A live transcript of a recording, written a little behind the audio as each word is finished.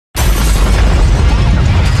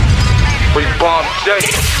Bump J.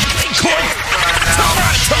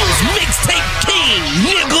 Mixtape king,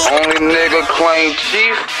 nigga. Only nigga claim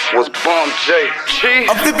chief was Bump J. Chief.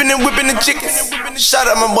 I'm flipping and whipping the chickens. Shout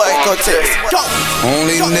out my boy Cortez.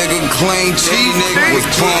 Only nigga claim chief was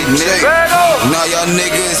Bump J. Now y'all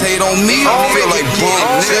niggas hate on me, I feel like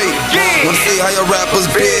Bump J. Wanna see how your rappers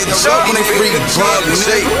bid up when they free Bump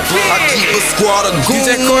J. I keep a squad of goons,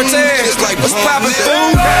 Cortez, just like what's Bump poppin', J.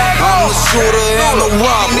 fool? I'm the shooter and the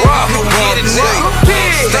robber, Bump J.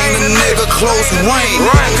 Stain a nigga close range,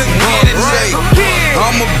 Bump J.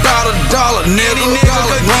 I'm about $1, nigga,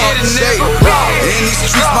 Bump J. In these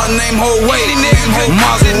streets my name hold weight,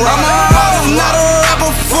 Mazzi. I'm not a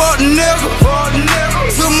rapper, fuck nigga.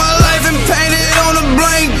 Took my life and painted on a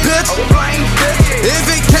blank picture. If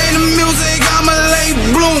it came to music, I'm a late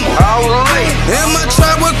bloomer. And my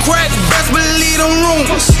trap would crack, best believe the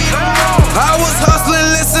rumors. I was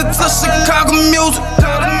hustling, listen to Chicago music.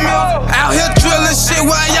 Out here drilling shit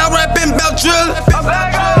while y'all rapping about drilling.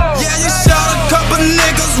 Yeah, you shot a couple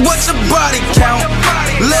niggas, what's your body count?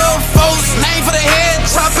 Lil' folks, aim for the head,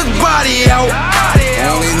 chop his body out.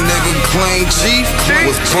 Only nigga claim chief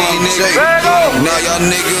was Bump J. Now y'all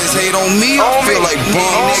niggas hate on me, I feel like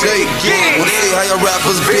Bump J. Wanna see how your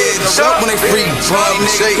rappers bid up when they free Bump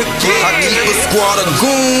J. I keep a squad of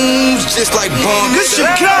goons just like Bump J.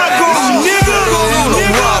 Chicago, nigga. No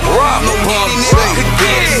robber, no Bump J.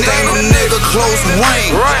 Stain a nigga close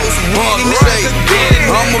range, Bump J.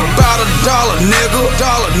 I'm about $1, nigga,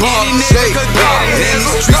 Bump J. In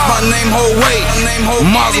these streets my name hold weight,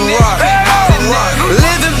 Mazzi.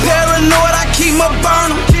 Living paranoid, I keep my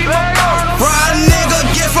burner. Ride nigga,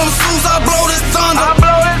 get from Suze, I blow this thunder.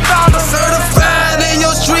 Certified in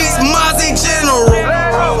your streets, Mazzi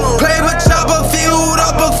General. Play with chopper, filled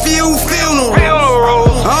up a few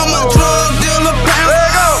funerals. I'm a drug dealer,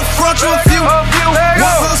 pound front you a few.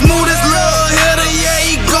 One for smoothest little hitter, yeah,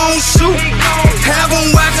 he gon' shoot. Have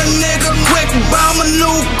him whack a nigga quick, buy my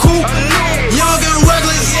new coupe. Young and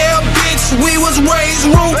reckless, yeah, bitch, we was raised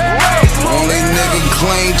root. Only nigga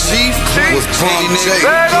claim chief was Bump J.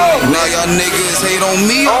 Now y'all niggas hate on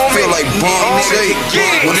me, I feel like Bump J.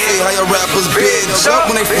 Wanna see how your rappers bid up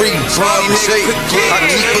when they free Bump J. I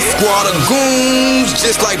keep a squad of goons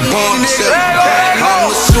just like Bump J. I'm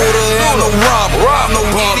the shooter and the robber,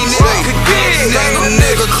 Bump J. Stain a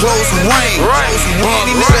nigga close range, Bump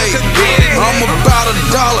J. I'm about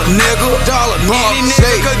 $1, nigga, Bump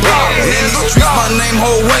J. In these streets my name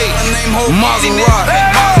hold weight, Mazzi.